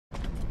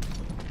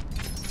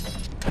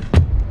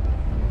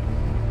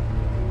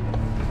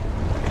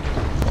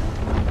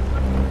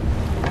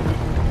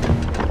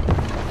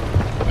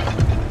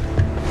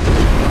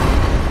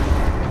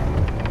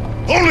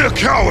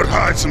coward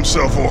hides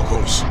himself,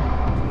 Orcos?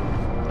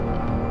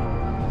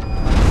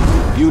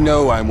 You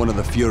know I'm one of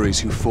the Furies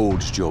who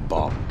forged your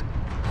bond.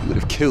 You would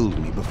have killed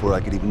me before I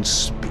could even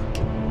speak.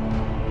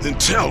 Then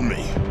tell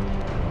me,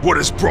 what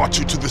has brought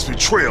you to this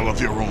betrayal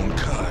of your own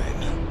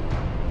kind?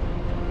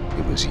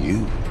 It was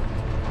you.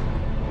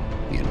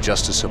 The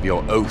injustice of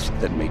your oath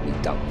that made me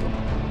doubt them.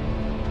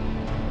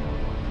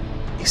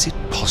 Is it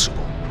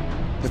possible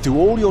that through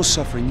all your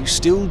suffering you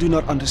still do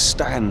not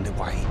understand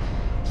why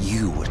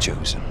you were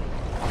chosen?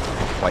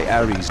 Why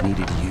Ares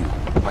needed you?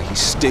 Why he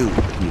still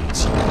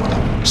needs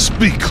you?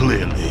 Speak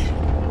clearly.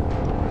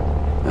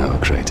 Oh,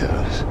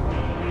 Kratos.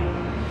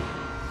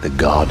 The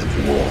god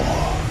of war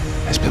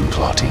has been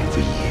plotting for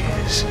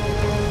years.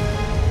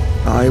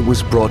 I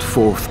was brought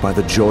forth by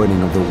the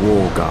joining of the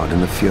War God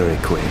and the Fury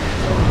Queen.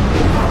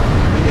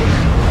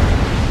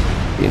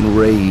 In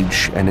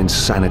rage and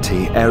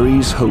insanity,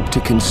 Ares hoped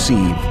to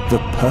conceive the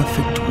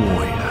perfect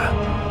warrior.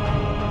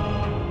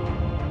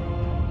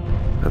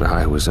 But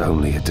I was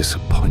only a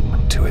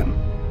disappointment to him.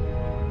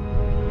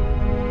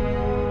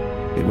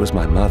 It was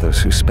my mothers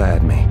who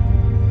spared me.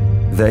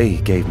 They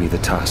gave me the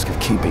task of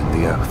keeping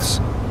the oaths.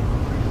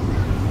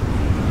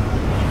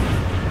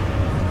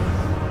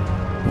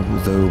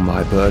 Although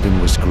my burden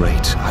was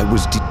great, I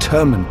was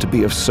determined to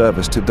be of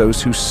service to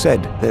those who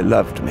said they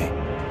loved me.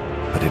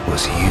 But it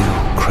was you,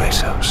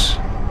 Kratos.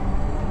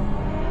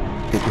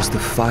 It was the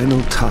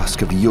final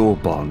task of your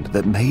bond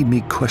that made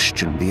me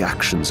question the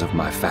actions of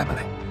my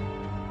family.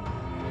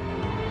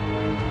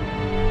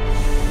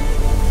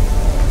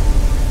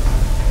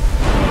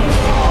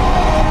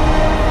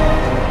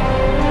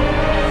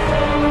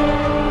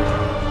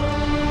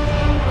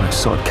 I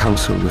sought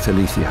counsel with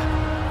Alethea.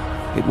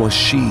 It was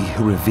she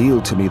who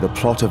revealed to me the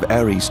plot of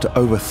Ares to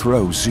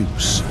overthrow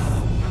Zeus.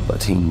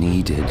 But he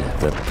needed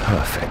the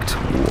perfect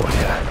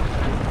warrior.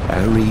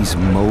 Ares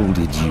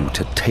molded you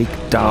to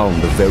take down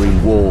the very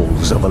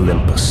walls of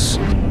Olympus.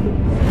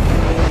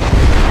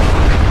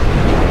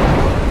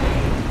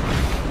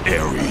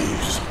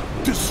 Ares,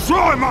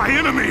 destroy my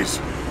enemies,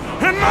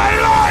 and my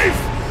life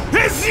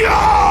is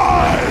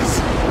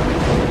yours!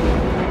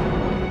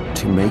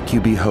 To make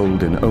you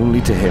beholden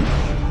only to him,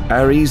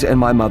 Ares and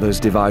my mothers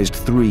devised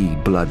 3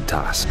 blood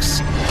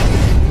tasks.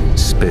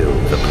 Spill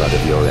the blood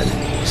of your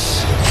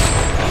enemies.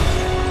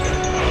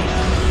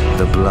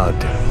 The blood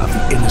of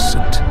the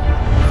innocent.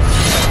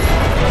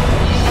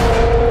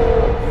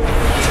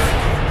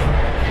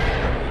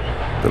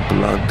 The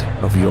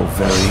blood of your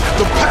very...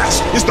 The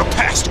past is the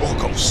past,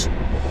 Orcos.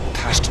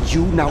 Past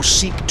you now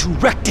seek to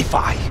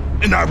rectify.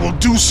 And I will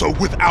do so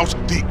without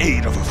the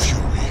aid of a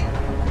Fury.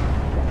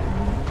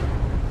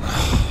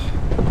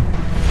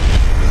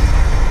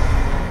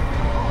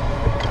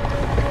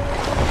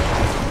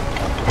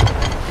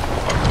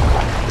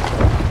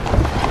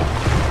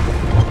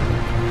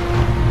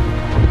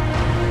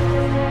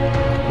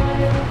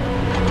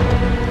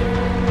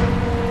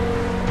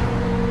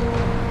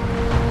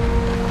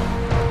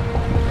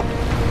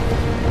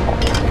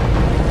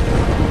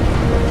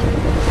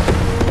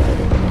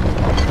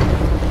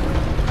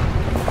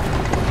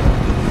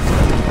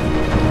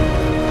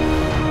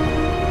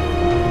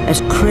 As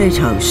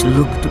Kratos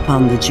looked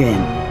upon the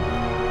gem,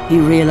 he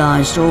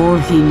realized all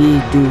he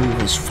need do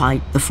was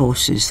fight the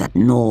forces that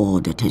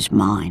gnawed at his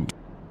mind.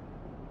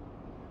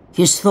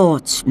 His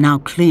thoughts now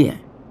clear,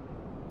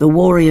 the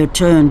warrior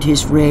turned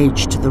his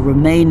rage to the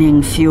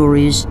remaining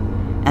Furies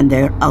and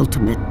their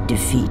ultimate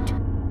defeat.